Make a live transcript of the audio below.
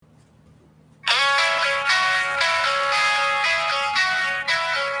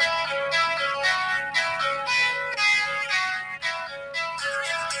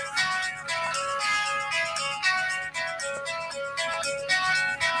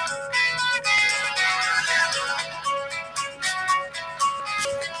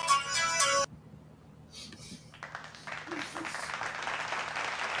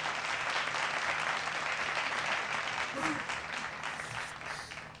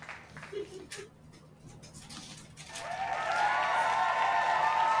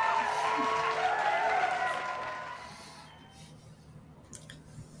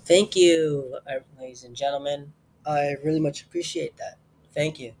Thank you, ladies and gentlemen. I really much appreciate that.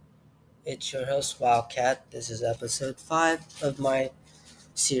 Thank you. It's your host, Wildcat. This is episode 5 of my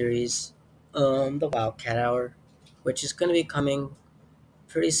series, The Wildcat Hour, which is going to be coming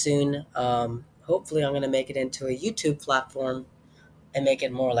pretty soon. Hopefully, I'm going to make it into a YouTube platform and make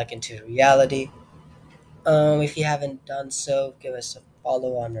it more like into reality. If you haven't done so, give us a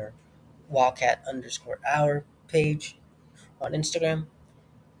follow on our Wildcat underscore hour page on Instagram.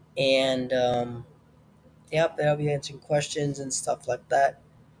 And yep, I'll be answering questions and stuff like that.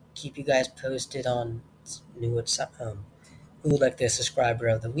 Keep you guys posted on new who like the subscriber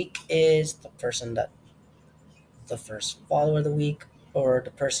of the week is, the first follower of the week, or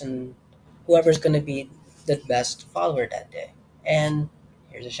the person whoever's gonna be the best follower that day. And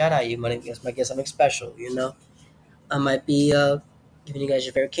here's a shout out. You might get something special. I might be giving you guys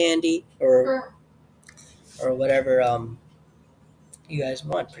your favorite candy or whatever you guys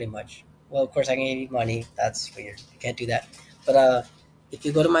want, pretty much. Well, of course, I can give you money. That's weird. You can't do that. But if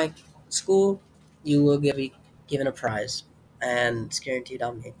you go to my school, you will be given a prize, and it's guaranteed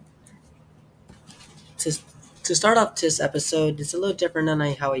on me. To, to start off this episode, it's a little different than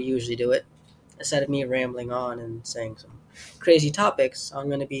how I usually do it. Instead of me rambling on and saying some crazy topics, I'm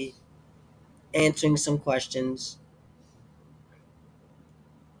going to be answering some questions.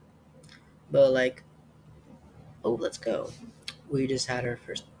 But, like, oh, let's go. We just had our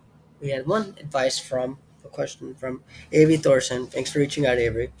first. We had one advice from a question from Avery Thorson. Thanks for reaching out,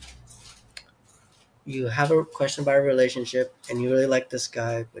 Avery. You have a question about a relationship and you really like this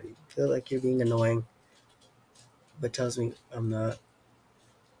guy, but you feel like you're being annoying, but tells me I'm not.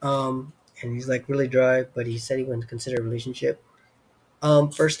 And he's like really dry, but he said he wouldn't consider a relationship.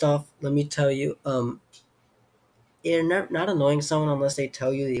 First off, let me tell you, you're not annoying someone unless they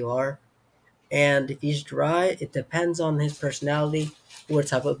tell you you are. And if he's dry, it depends on his personality, what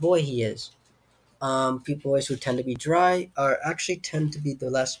type of boy he is. People always who tend to be dry are actually tend to be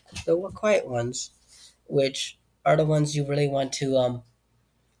the quiet ones, which are the ones you really want to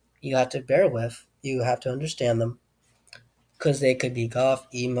you have to bear with. You have to understand them because they could be goth,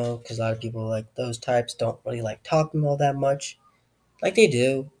 emo. Because a lot of people like those types don't really like talking all that much. Like they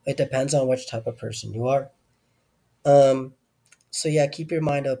do. It depends on which type of person you are. Um. So yeah, keep your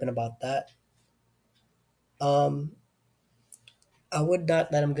mind open about that. Um. I would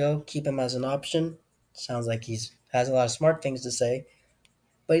not let him go. Keep him as an option. Sounds like he's has a lot of smart things to say,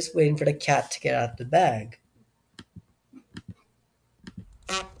 but he's waiting for the cat to get out of the bag.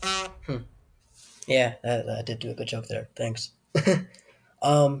 Hmm. Yeah, I did do a good joke there. Thanks.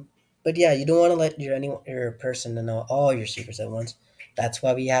 Um, but yeah, you don't want to let your person to know all your secrets at once. That's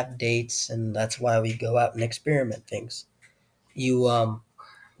why we have dates, and that's why we go out and experiment things. You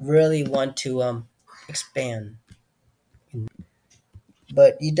really want to expand,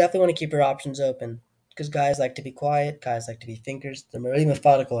 but you definitely want to keep your options open because guys like to be quiet. Guys like to be thinkers. They're really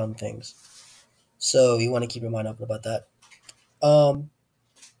methodical on things. So you want to keep your mind open about that. Um,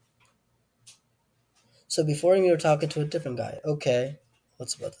 so before you were talking to a different guy. Okay,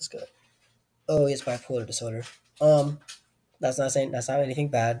 what's about this guy? Oh, he has bipolar disorder. Um, that's not anything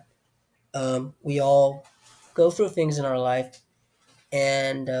bad. We all go through things in our life,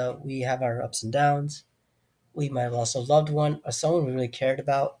 and we have our ups and downs. We might have lost a loved one or someone we really cared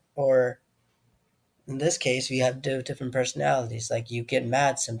about, or in this case, we have different personalities. Like you get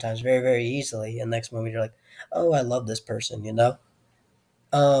mad sometimes very, very easily, and next moment you're like, "Oh, I love this person."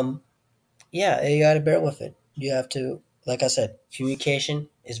 Um, yeah, you got to bear with it. You have to, like I said, communication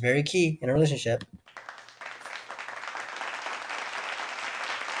is very key in a relationship.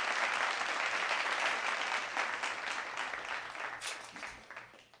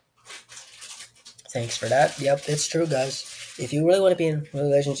 Thanks for that. Yep, it's true, guys. If you really want to be in a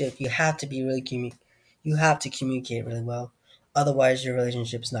relationship, you have to be you have to communicate really well. Otherwise, your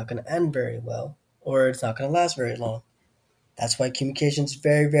relationship is not going to end very well, or it's not going to last very long. That's why communication is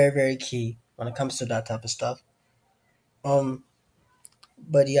very, very, very key when it comes to that type of stuff. Um,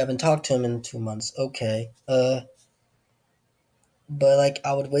 but you haven't talked to him in 2 months. Okay. But like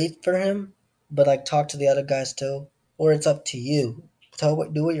I would wait for him, but like talk to the other guys too, or it's up to you. Do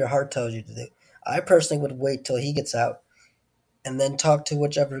what your heart tells you to do. I personally would wait till he gets out and then talk to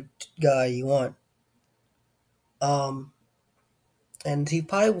whichever guy you want. Um, and he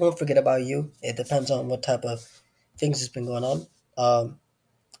probably won't forget about you. It depends on what type of things has been going on. Um,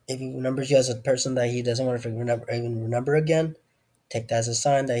 if he remembers you as a person that he doesn't want to even remember again, take that as a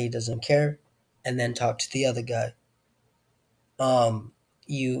sign that he doesn't care, and then talk to the other guy.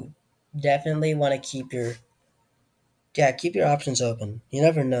 You definitely want to keep your options open. You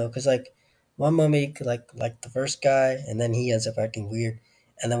never know, because like one moment you could like the first guy, and then he ends up acting weird,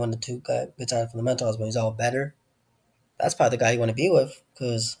 and then when the two guy gets out from the mental hospital, he's all better. That's probably the guy you want to be with,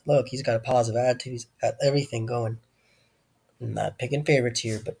 because look, he's got a positive attitude, he's got everything going. I'm not picking favorites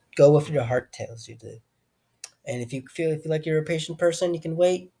here, but go with your heart tells you to. And if you like you're a patient person, you can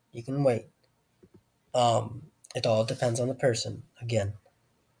wait. You can wait. It all depends on the person. Again.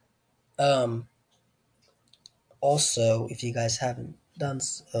 Um, Also, if you guys haven't done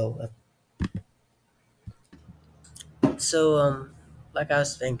so, like I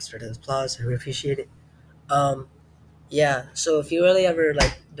was, thanks for the applause. I really appreciate it. Um, yeah. So if you really ever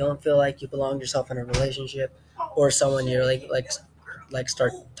like don't feel like you belong yourself in a relationship, or someone you're like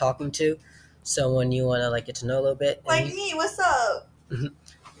start talking to, someone you want to like get to know a little bit, like me, what's up?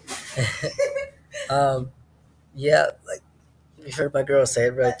 um, yeah, like you heard my girl say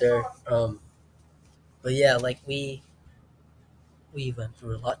it right there. But yeah, like we went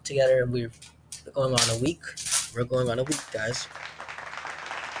through a lot together, and we're going on a week. We're going on a week, guys.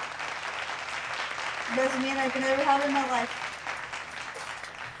 Best man I can ever have in my life.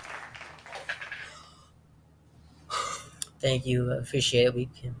 Thank you. I appreciate it. We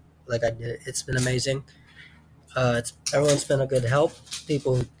can, like I did. It's been amazing. Everyone's been a good help.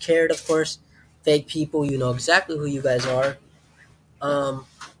 People who cared, of course. Fake people, you know exactly who you guys are. Um,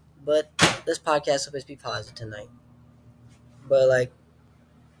 but this podcast is supposed to be positive tonight. But like,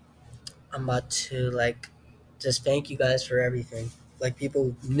 I'm about to like just thank you guys for everything. Like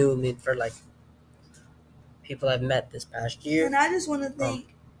people who knew me for like people I've met this past year. And I just want to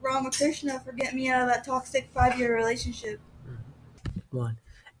thank Ramakrishna for getting me out of that toxic 5-year relationship. One.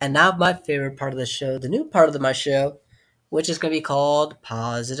 And now my favorite part of the show, the new part of my show, which is going to be called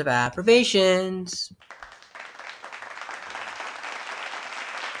Positive Affirmations.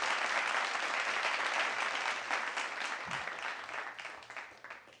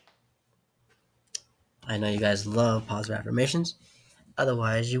 I know you guys love positive affirmations.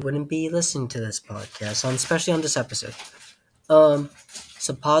 Otherwise, you wouldn't be listening to this podcast, especially on this episode. Um,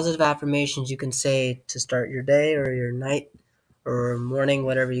 some positive affirmations you can say to start your day or your night or morning,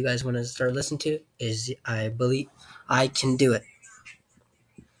 whatever you guys want to start listening to, is I believe I can do it.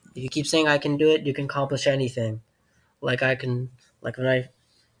 If you keep saying I can do it, you can accomplish anything. Like I can, like when I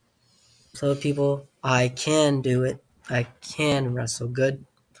tell people I can do it, I can wrestle good,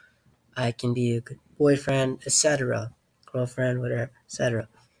 I can be a good boyfriend, etc., girlfriend, whatever, etc.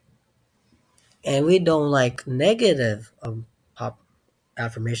 And we don't like negative pop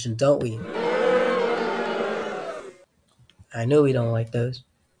affirmations, don't we? I know we don't like those.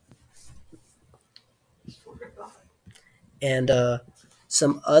 And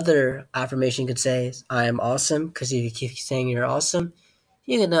some other affirmation you could say is I am awesome, because if you keep saying you're awesome,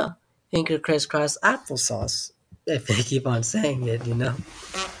 you're gonna think you're crisscross applesauce if they keep on saying it.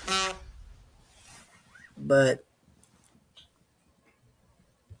 But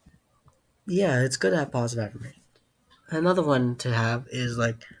yeah, it's good to have positive affirmation. Another one to have is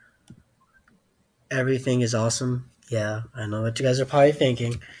like everything is awesome. Yeah, I know what you guys are probably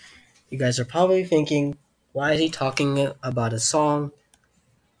thinking. You guys are probably thinking, why is he talking about a song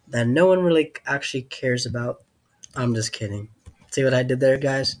that no one really actually cares about? I'm just kidding. See what I did there,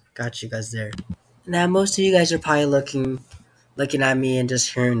 guys? Got you guys there. Now, most of you guys are probably looking at me and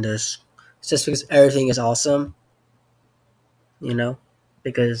just hearing this. It's just because everything is awesome, you know?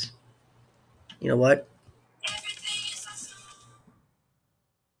 Because, you know what?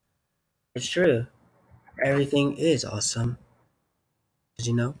 It's true. Everything is awesome.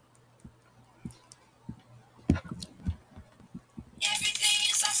 You know?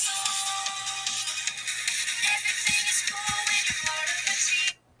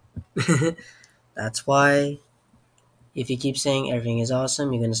 That's why if you keep saying everything is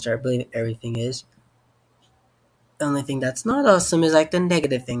awesome, you're gonna start believing everything is. The only thing that's not awesome is like the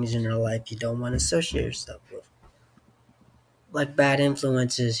negative things in your life you don't want to associate yourself with. Like bad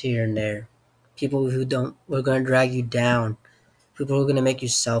influences here and there. People who don't who are gonna drag you down. People who are gonna make you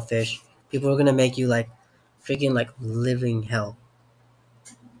selfish. People who are gonna make you like freaking like living hell.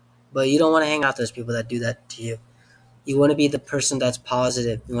 But you don't want to hang out with those people that do that to you. You want to be the person that's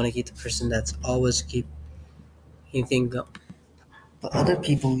positive. You want to keep the person that's always keep anything going. But other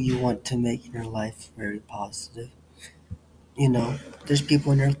people you want to make in your life very positive. There's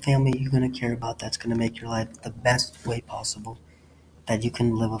people in your family you're going to care about that's going to make your life the best way possible that you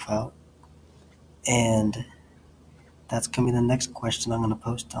can live without. And that's going to be the next question I'm going to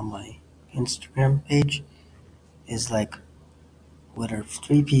post on my Instagram page is like, what are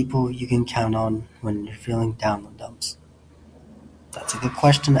three people you can count on when you're feeling down the dumps? That's a good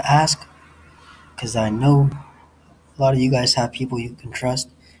question to ask because I know a lot of you guys have people you can trust,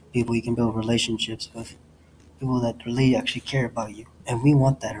 people you can build relationships with, people that really actually care about you. And we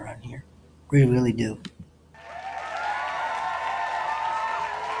want that around here. We really do.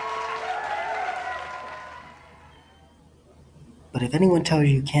 But if anyone tells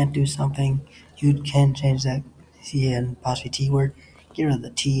you you can't do something, you can change that C and apostrophe T word, get rid of the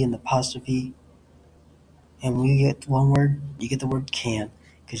T and the apostrophe. And when you get one word, you get the word can.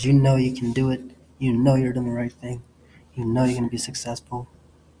 Because you know you can do it. You know you're doing the right thing. You know you're going to be successful.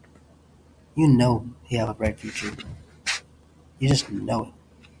 You know you have a bright future. You just know it.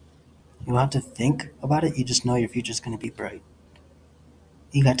 You don't have to think about it. You just know your future's going to be bright.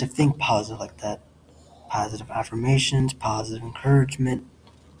 You got to think positive like that. Positive affirmations, positive encouragement,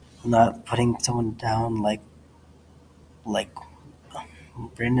 not putting someone down like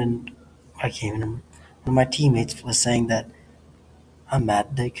Brandon. I can't even remember. One of my teammates was saying that I'm mad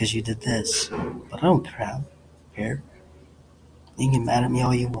today because you did this, but I don't care. You can get mad at me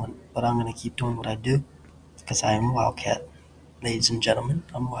all you want, but I'm gonna keep doing what I do because I am a wildcat, ladies and gentlemen.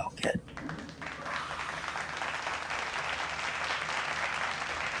 I'm a wildcat.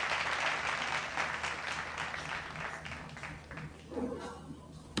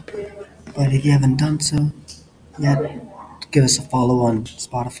 But if you haven't done so yet, give us a follow on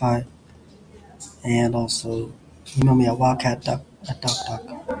Spotify and also email me at wildcat.com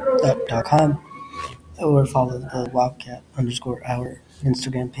or follow the wildcat underscore hour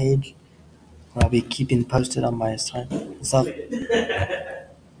Instagram page where I'll be keeping posted on my assignment stuff.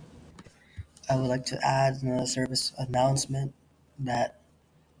 I would like to add another service announcement that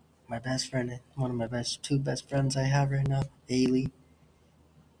my best friend, one of my two best friends I have right now, Bailey,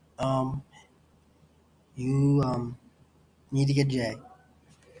 um, you need to get Jay.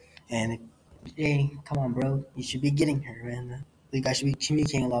 And Jay, come on, bro, you should be getting her, man. You guys should be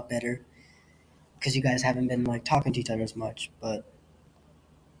communicating a lot better because you guys haven't been like talking to each other as much. But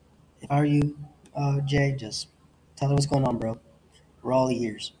if I were you, Jay, just tell her what's going on, bro. We're all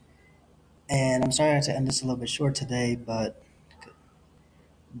ears. And I'm sorry I had to end this a little bit short today, but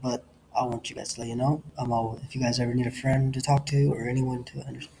I want you guys to let you know. If you guys ever need a friend to talk to or anyone to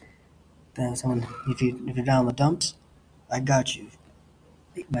understand someone, if you're down in the dumps, I got you.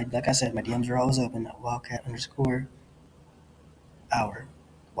 Like I said, my DMs are always open at wildcat underscore hour,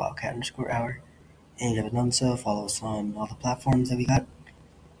 wildcat underscore hour. And if you haven't done so, follow us on all the platforms that we got.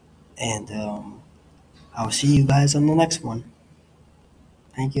 And I will see you guys on the next one.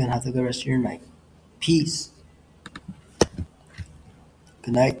 Thank you and have a good rest of your night. Peace.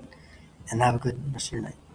 Good night and have a good rest of your night.